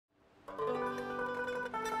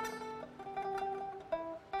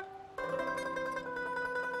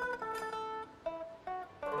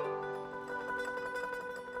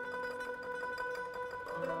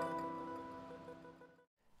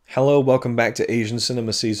Hello, welcome back to Asian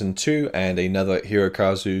Cinema Season 2 and another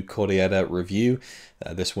Hirokazu Kore-eda review.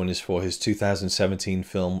 This one is for his 2017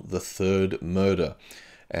 film The Third Murder.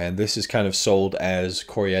 And this is kind of sold as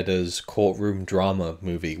Kore-eda's courtroom drama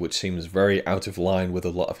movie, which seems very out of line with a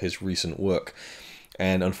lot of his recent work.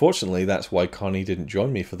 And unfortunately, that's why Connie didn't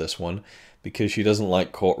join me for this one, because she doesn't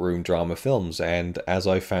like courtroom drama films. And as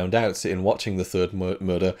I found out in watching The Third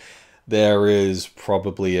Murder, there is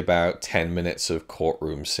probably about 10 minutes of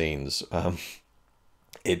courtroom scenes.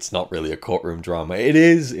 It's not really a courtroom drama. It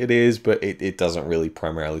is, but it doesn't really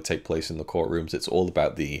primarily take place in the courtrooms. It's all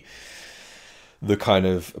about the kind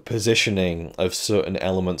of positioning of certain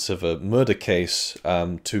elements of a murder case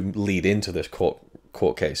to lead into this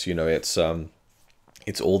court case. You know, it's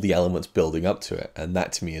all the elements building up to it, and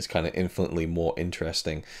that to me is kind of infinitely more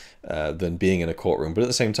interesting than being in a courtroom. But at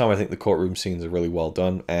the same time, I think the courtroom scenes are really well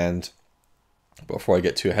done. And before I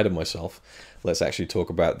get too ahead of myself, let's actually talk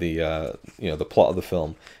about the the plot of the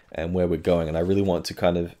film and where we're going. And I really want to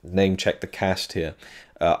kind of name check the cast here.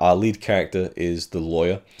 Our lead character is the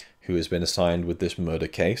lawyer who has been assigned with this murder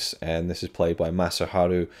case, and this is played by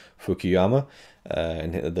Masaharu Fukuyama.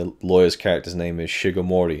 And the lawyer's character's name is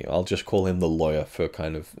Shigemori. I'll just call him the lawyer for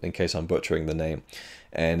kind of, in case I'm butchering the name.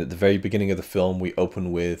 And at the very beginning of the film, we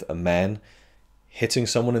open with a man hitting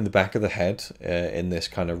someone in the back of the head in this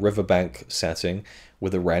kind of riverbank setting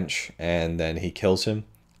with a wrench, and then he kills him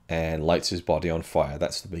and lights his body on fire.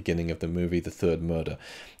 That's the beginning of the movie, The Third Murder.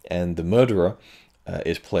 And the murderer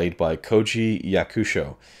is played by Koji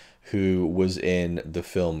Yakusho, who was in the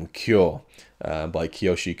film Cure by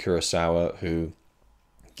Kiyoshi Kurosawa, who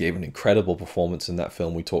gave an incredible performance in that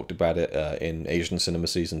film. We talked about it in Asian Cinema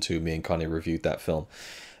Season 2. Me and Connie reviewed that film.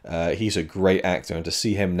 He's a great actor, and to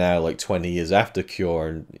see him now, like 20 years after Cure,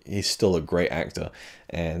 and he's still a great actor,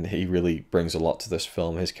 and he really brings a lot to this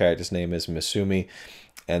film. His character's name is Misumi.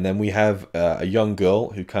 And then we have a young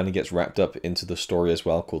girl who kind of gets wrapped up into the story as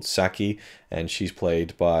well, called Saki, and she's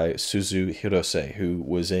played by Suzu Hirose, who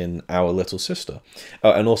was in Our Little Sister.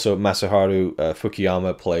 And also Masaharu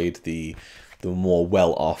Fukuyama played the more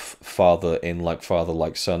well-off father in Like Father,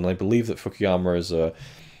 Like Son. And I believe that Fukuyama is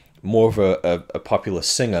more of a popular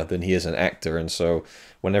singer than he is an actor, and so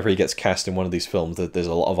whenever he gets cast in one of these films, there's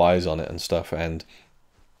a lot of eyes on it and stuff. And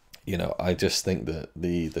you know, I just think that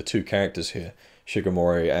the two characters here,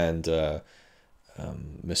 Shigemori and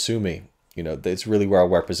Misumi, you know, it's really well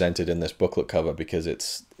represented in this booklet cover, because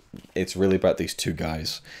it's really about these two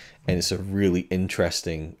guys, and it's a really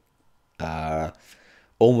interesting,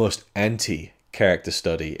 almost anti-character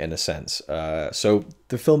study in a sense. So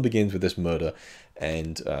the film begins with this murder,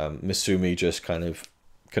 and Misumi just kind of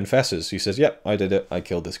confesses. He says, yep, I did it. I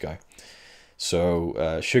killed this guy. So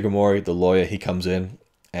Shigemori, the lawyer, he comes in,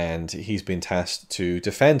 and he's been tasked to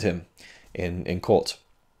defend him in court.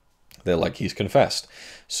 They're like, he's confessed.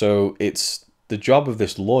 So it's the job of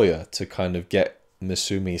this lawyer to kind of get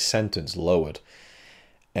Misumi's sentence lowered.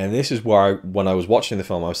 And this is where when I was watching the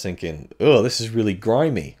film, I was thinking, oh, this is really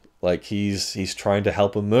grimy. Like, he's trying to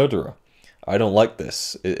help a murderer. I don't like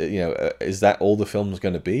this. Is that all the film's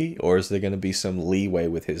going to be? Or is there going to be some leeway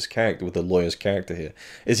with his character, with the lawyer's character here?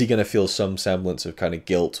 Is he going to feel some semblance of kind of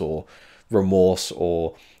guilt or remorse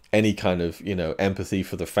or any kind of, empathy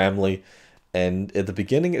for the family? And at the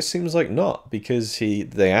beginning, it seems like not, because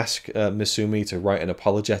they ask Misumi to write an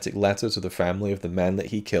apologetic letter to the family of the man that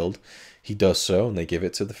he killed. He does so, and they give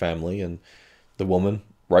it to the family, and the woman,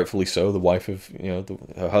 rightfully so, the wife of,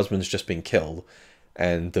 her husband's just been killed,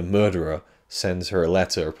 and the murderer sends her a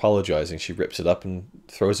letter apologizing. She rips it up and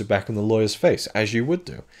throws it back in the lawyer's face, as you would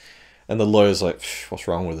do. And the lawyer's like, what's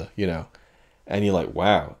wrong with her, And you're like,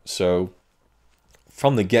 wow. So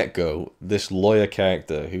from the get-go, this lawyer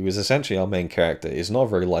character, who is essentially our main character, is not a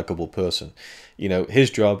very likable person. His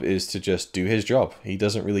job is to just do his job. He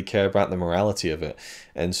doesn't really care about the morality of it.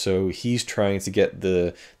 And so he's trying to get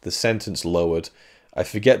the sentence lowered. I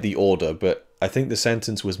forget the order, but I think the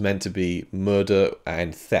sentence was meant to be murder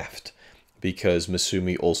and theft, because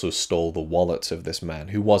Misumi also stole the wallet of this man,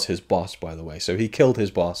 who was his boss, by the way. So he killed his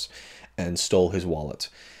boss and stole his wallet.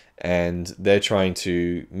 And they're trying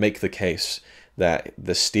to make the case that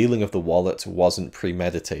the stealing of the wallet wasn't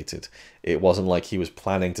premeditated. It wasn't like he was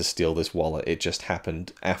planning to steal this wallet. It just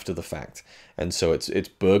happened after the fact. And so it's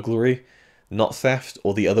burglary, not theft,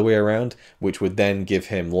 or the other way around, which would then give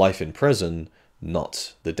him life in prison,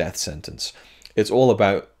 not the death sentence. It's all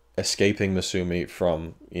about escaping Misumi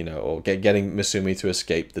from, or getting Misumi to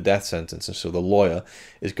escape the death sentence. And so the lawyer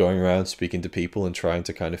is going around speaking to people and trying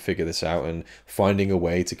to kind of figure this out and finding a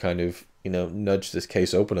way to kind of, nudge this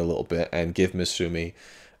case open a little bit and give Misumi,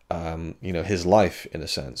 his life in a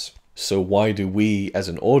sense. So why do we as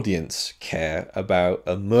an audience care about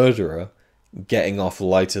a murderer getting off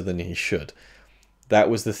lighter than he should? That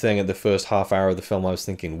was the thing at the first half hour of the film. I was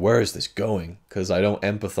thinking, where is this going? Because I don't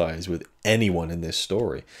empathize with anyone in this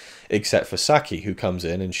story, except for Saki, who comes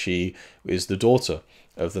in, and she is the daughter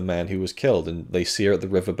of the man who was killed. And they see her at the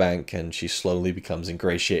riverbank, and she slowly becomes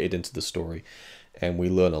ingratiated into the story. And we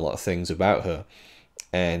learn a lot of things about her.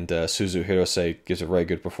 And Suzu Hirose gives a very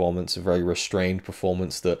good performance, a very restrained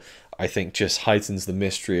performance that I think just heightens the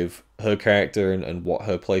mystery of her character and what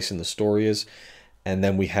her place in the story is. And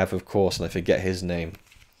then we have, of course, and I forget his name,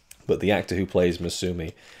 but the actor who plays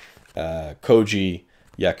Masumi, Koji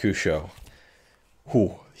Yakusho.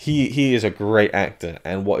 He is a great actor.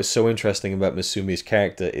 And what is so interesting about Masumi's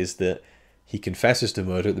character is that he confesses to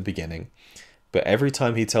murder at the beginning, but every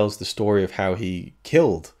time he tells the story of how he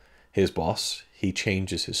killed his boss, he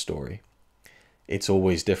changes his story. It's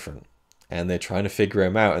always different. And they're trying to figure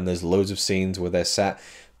him out, and there's loads of scenes where they're sat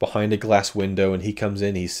behind a glass window, and he comes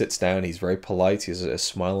in, he sits down, he's very polite, he has a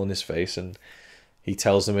smile on his face, and he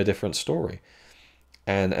tells them a different story.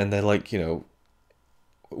 And they're like, you know,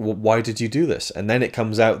 why did you do this? And then it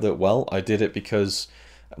comes out that, well, I did it because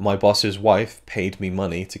my boss's wife paid me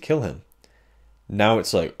money to kill him. Now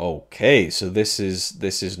it's like, okay, so this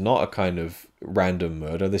is not a kind of random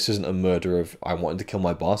murder. This isn't a murder of I wanted to kill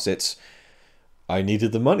my boss. It's I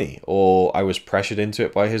needed the money, or I was pressured into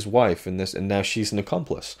it by his wife, and now she's an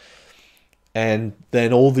accomplice. And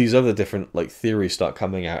then all these other different like theories start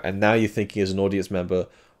coming out, and now you're thinking as an audience member,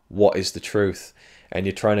 what is the truth? And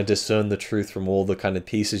you're trying to discern the truth from all the kind of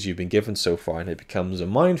pieces you've been given so far, and it becomes a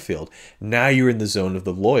minefield. Now you're in the zone of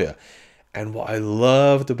the lawyer. And what I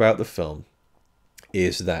loved about the film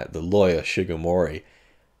is that the lawyer, Shigemori,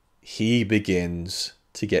 he begins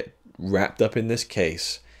to get wrapped up in this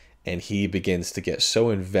case, and he begins to get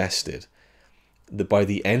so invested that by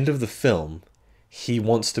the end of the film, he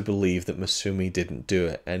wants to believe that Masumi didn't do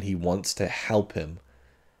it, and he wants to help him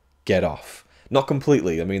get off. Not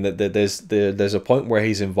completely. I mean, there's a point where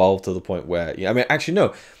he's involved to the point where... I mean, actually,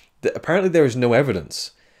 no. Apparently there is no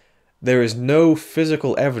evidence. There is no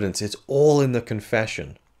physical evidence. It's all in the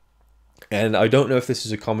confession. And I don't know if this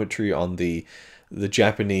is a commentary on the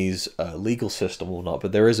Japanese legal system or not,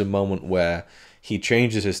 but there is a moment where he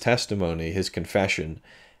changes his testimony, his confession,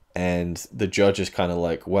 and the judge is kind of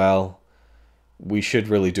like, well, we should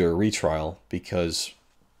really do a retrial because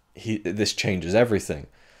this changes everything.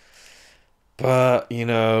 But, you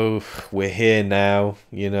know, we're here now,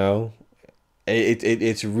 you know.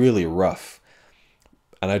 It's really rough.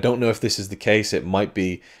 And I don't know if this is the case. It might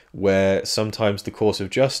be where sometimes the course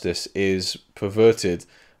of justice is perverted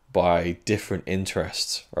by different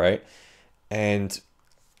interests, right? And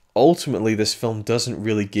ultimately, this film doesn't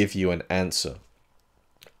really give you an answer.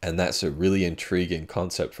 And that's a really intriguing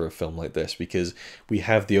concept for a film like this, because we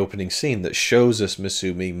have the opening scene that shows us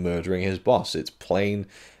Masumi murdering his boss. It's plain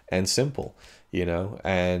and simple, you know,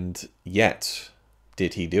 and yet,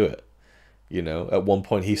 did he do it? You know, at one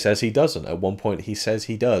point he says he doesn't. At one point he says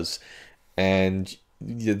he does. And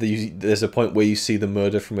there's a point where you see the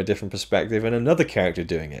murder from a different perspective and another character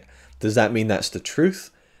doing it. Does that mean that's the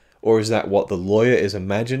truth? Or is that what the lawyer is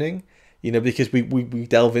imagining? You know, because we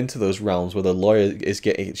delve into those realms where the lawyer is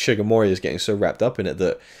getting... Shigemori is getting so wrapped up in it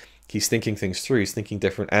that he's thinking things through. He's thinking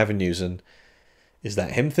different avenues. And is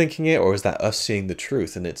that him thinking it? Or is that us seeing the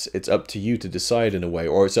truth? And it's up to you to decide in a way.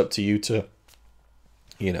 Or it's up to you to...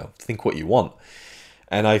 you know, think what you want.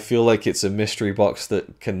 And I feel like it's a mystery box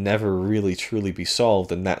that can never really truly be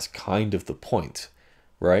solved, and that's kind of the point,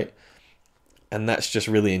 right? And that's just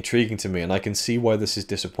really intriguing to me, and I can see why this is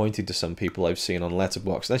disappointing to some people I've seen on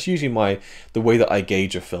Letterboxd. That's usually the way that I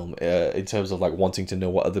gauge a film, in terms of like wanting to know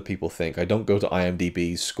what other people think. I don't go to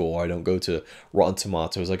IMDb's score, I don't go to Rotten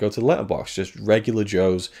Tomatoes, I go to Letterboxd, just regular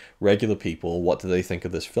Joes, regular people, what do they think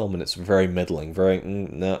of this film? And it's very middling, very,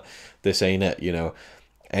 no, this ain't it, you know.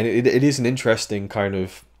 And it is an interesting kind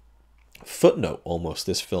of footnote, almost,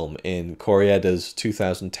 this film, in Kore-eda's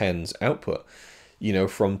 2010s output. You know,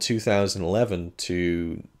 from 2011 to,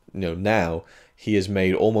 you know, now, he has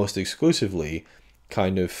made almost exclusively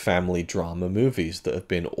kind of family drama movies that have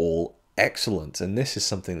been all excellent. And this is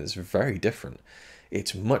something that's very different.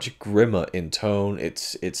 It's much grimmer in tone.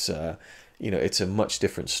 It's you know, it's a much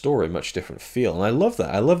different story, much different feel. And I love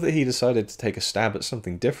that. I love that he decided to take a stab at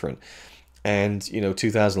something different. And, you know,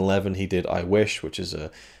 2011, he did I Wish, which is a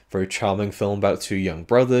very charming film about two young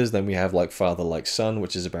brothers. Then we have like Father Like Son,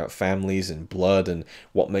 which is about families and blood and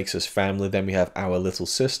what makes us family. Then we have Our Little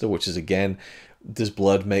Sister, which is, again, does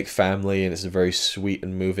blood make family? And it's a very sweet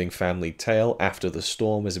and moving family tale. After the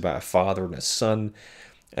Storm is about a father and a son.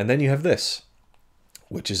 And then you have this,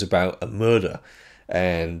 which is about a murder,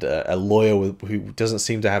 and a lawyer who doesn't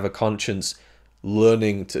seem to have a conscience,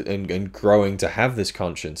 learning to and growing to have this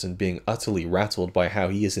conscience, and being utterly rattled by how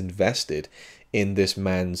he is invested in this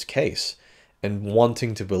man's case, and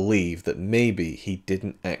wanting to believe that maybe he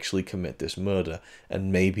didn't actually commit this murder,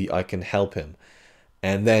 and maybe I can help him.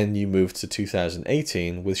 And then you move to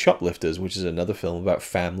 2018 with Shoplifters, which is another film about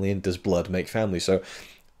family, and does blood make family? So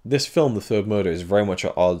this film, The Third Murder, is very much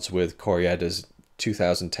at odds with Kore-eda's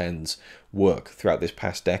 2010s work throughout this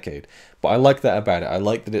past decade. But I like that about it. I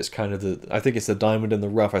like that it's kind of I think it's the diamond in the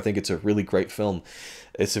rough. I think it's a really great film.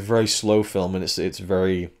 It's a very slow film, and it's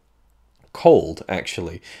very cold,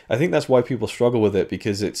 actually. I think that's why people struggle with it,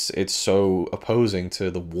 because it's so opposing to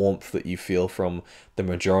the warmth that you feel from the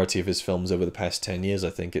majority of his films over the past 10 years. I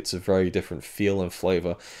think it's a very different feel and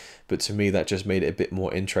flavor, but to me that just made it a bit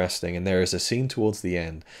more interesting. And there is a scene towards the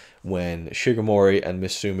end when Shigemori and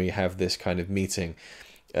Misumi have this kind of meeting.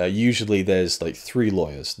 Usually there's like three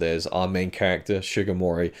lawyers. There's our main character,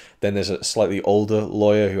 Shigemori, then there's a slightly older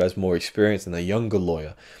lawyer who has more experience, and a younger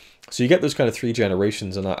lawyer. So you get those kind of three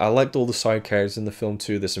generations, and I liked all the side characters in the film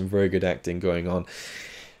too. There's some very good acting going on.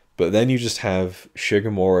 But then you just have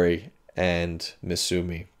Shigemori and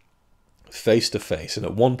Misumi face to face, and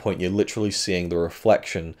at one point you're literally seeing the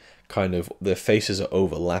reflection, kind of, their faces are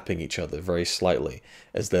overlapping each other very slightly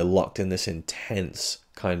as they're locked in this intense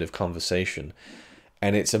kind of conversation.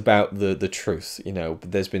 And it's about the truth, you know.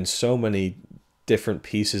 There's been so many different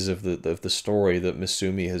pieces of the story that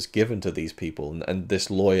Misumi has given to these people, and this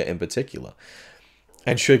lawyer in particular.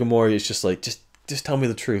 And Shigemori is just like, just tell me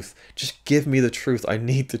the truth. Just give me the truth. I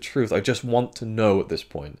need the truth. I just want to know at this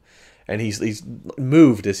point. And he's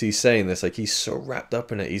moved as he's saying this, like he's so wrapped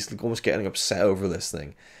up in it. He's almost getting upset over this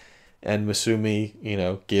thing. And Misumi, you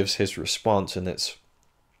know, gives his response, and it's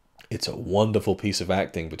a wonderful piece of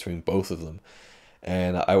acting between both of them.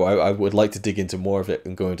 And I would like to dig into more of it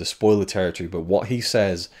and go into spoiler territory, but what he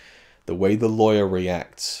says, the way the lawyer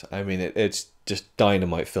reacts, I mean, it's just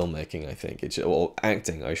dynamite filmmaking, I think. Or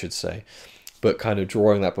acting, I should say. But kind of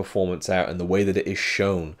drawing that performance out, and the way that it is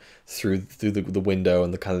shown through the window,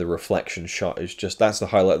 and the kind of the reflection shot is just, that's the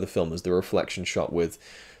highlight of the film, is the reflection shot with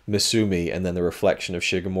Misumi, and then the reflection of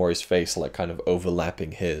Shigemori's face like kind of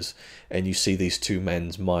overlapping his. And you see these two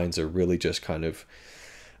men's minds are really just kind of,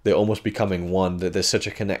 they're almost becoming one. That there's such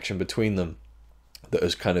a connection between them that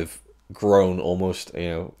has kind of grown almost, you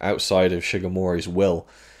know, outside of Shigemori's will.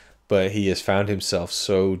 But he has found himself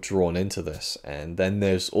so drawn into this. And then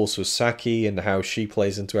there's also Saki and how she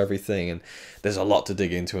plays into everything. And there's a lot to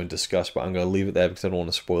dig into and discuss, but I'm going to leave it there because I don't want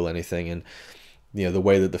to spoil anything. And, you know, the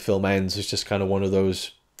way that the film ends is just kind of one of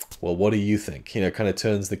those, well, what do you think? You know, kind of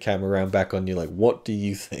turns the camera around back on you, like, what do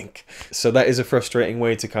you think? So that is a frustrating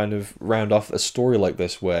way to kind of round off a story like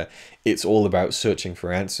this, where it's all about searching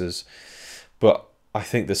for answers. But I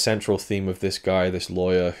think the central theme of this guy, this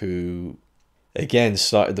lawyer who, again,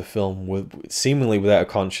 started the film with seemingly without a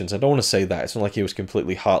conscience. I don't want to say that. It's not like he was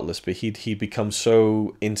completely heartless, but he'd become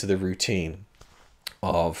so into the routine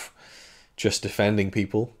of just defending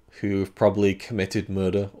people who've probably committed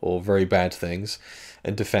murder or very bad things,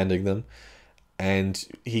 and defending them. And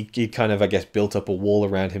he kind of, I guess, built up a wall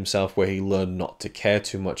around himself where he learned not to care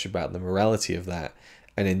too much about the morality of that.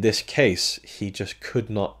 And in this case, he just could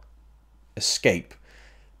not escape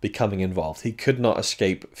becoming involved. He could not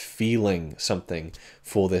escape feeling something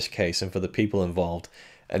for this case and for the people involved,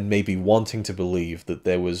 and maybe wanting to believe that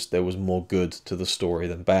there was more good to the story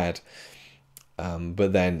than bad.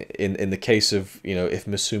 But then in the case of, you know, if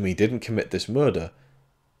Misumi didn't commit this murder,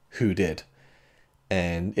 who did?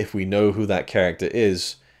 And if we know who that character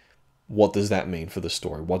is, what does that mean for the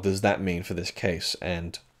story? What does that mean for this case?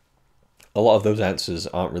 And a lot of those answers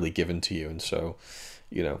aren't really given to you. And so,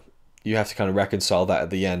 you know, you have to kind of reconcile that at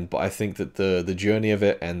the end. But I think that the journey of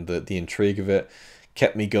it and the intrigue of it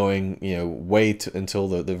kept me going, you know, until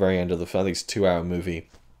the very end of the film. I think it's a 2-hour movie.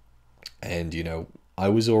 And, you know, I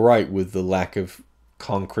was all right with the lack of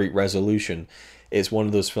concrete resolution. It's one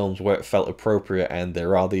of those films where it felt appropriate, and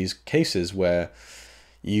there are these cases where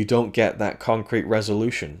you don't get that concrete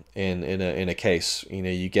resolution in a case. You know,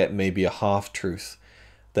 you get maybe a half truth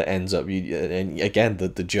that ends up, and again,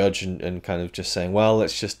 the judge and kind of just saying, well,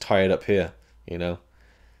 let's just tie it up here. You know,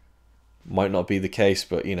 might not be the case,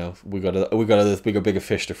 but you know, we got bigger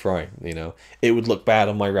fish to fry. You know, it would look bad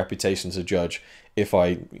on my reputation as a judge if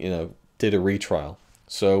I, you know, did a retrial.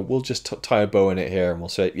 So we'll just tie a bow in it here, and we'll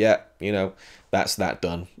say, yeah, you know, that's that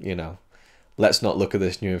done. You know, let's not look at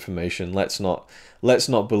this new information. Let's not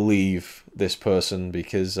believe this person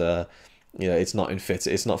because you know, it's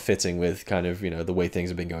not fitting with kind of, you know, the way things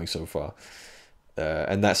have been going so far.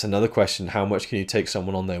 And that's another question: how much can you take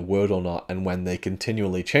someone on their word or not? And when they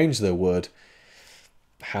continually change their word,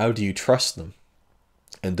 how do you trust them?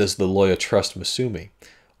 And does the lawyer trust Masumi?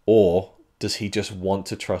 Or does he just want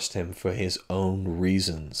to trust him for his own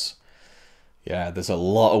reasons? Yeah, there's a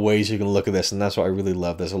lot of ways you can look at this, and that's what I really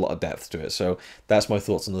love. There's a lot of depth to it. So that's my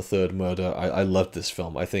thoughts on The Third Murder. I loved this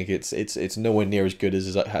film. I think it's nowhere near as good as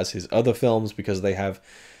his other films, because they have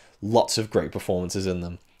lots of great performances in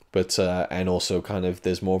them. But and also kind of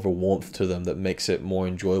there's more of a warmth to them that makes it more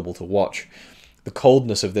enjoyable to watch. The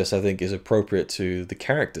coldness of this, I think, is appropriate to the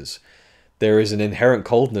characters. There is an inherent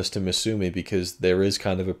coldness to Masumi because there is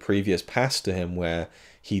kind of a previous past to him where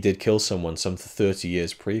he did kill someone some 30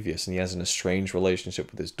 years previous, and he has an estranged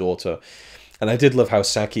relationship with his daughter. And I did love how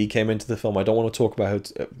Saki came into the film. I don't want to talk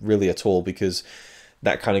about it really at all, because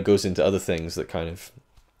that kind of goes into other things that kind of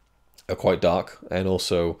are quite dark and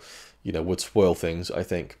also, you know, would spoil things, I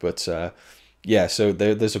think. But yeah, so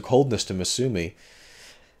there's a coldness to Masumi,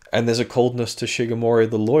 and there's a coldness to Shigemori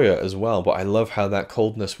the lawyer as well. But I love how that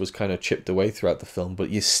coldness was kind of chipped away throughout the film,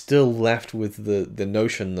 but you're still left with the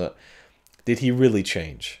notion that, did he really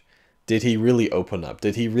change? Did he really open up?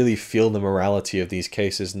 Did he really feel the morality of these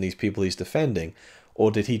cases and these people he's defending? Or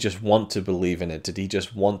did he just want to believe in it? Did he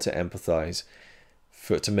just want to empathize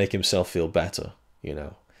to make himself feel better, you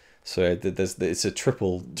know? So it's a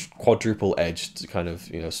quadruple edged kind of,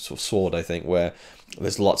 you know, sort of sword, I think, where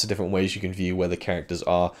there's lots of different ways you can view where the characters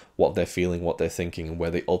are, what they're feeling, what they're thinking, and where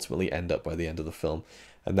they ultimately end up by the end of the film.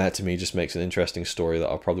 And that to me just makes an interesting story that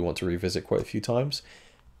I'll probably want to revisit quite a few times.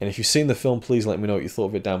 And if you've seen the film, please let me know what you thought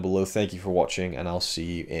of it down below. Thank you for watching, and I'll see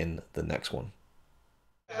you in the next one.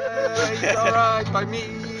 It's alright by me.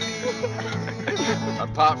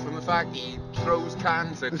 Apart from the fact he throws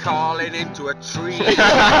cans of Carlin into a tree.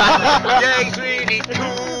 Yeah, he's really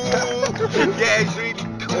cool. Yeah, he's really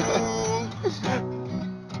cool.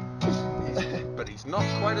 But he's not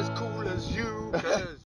quite as cool as you.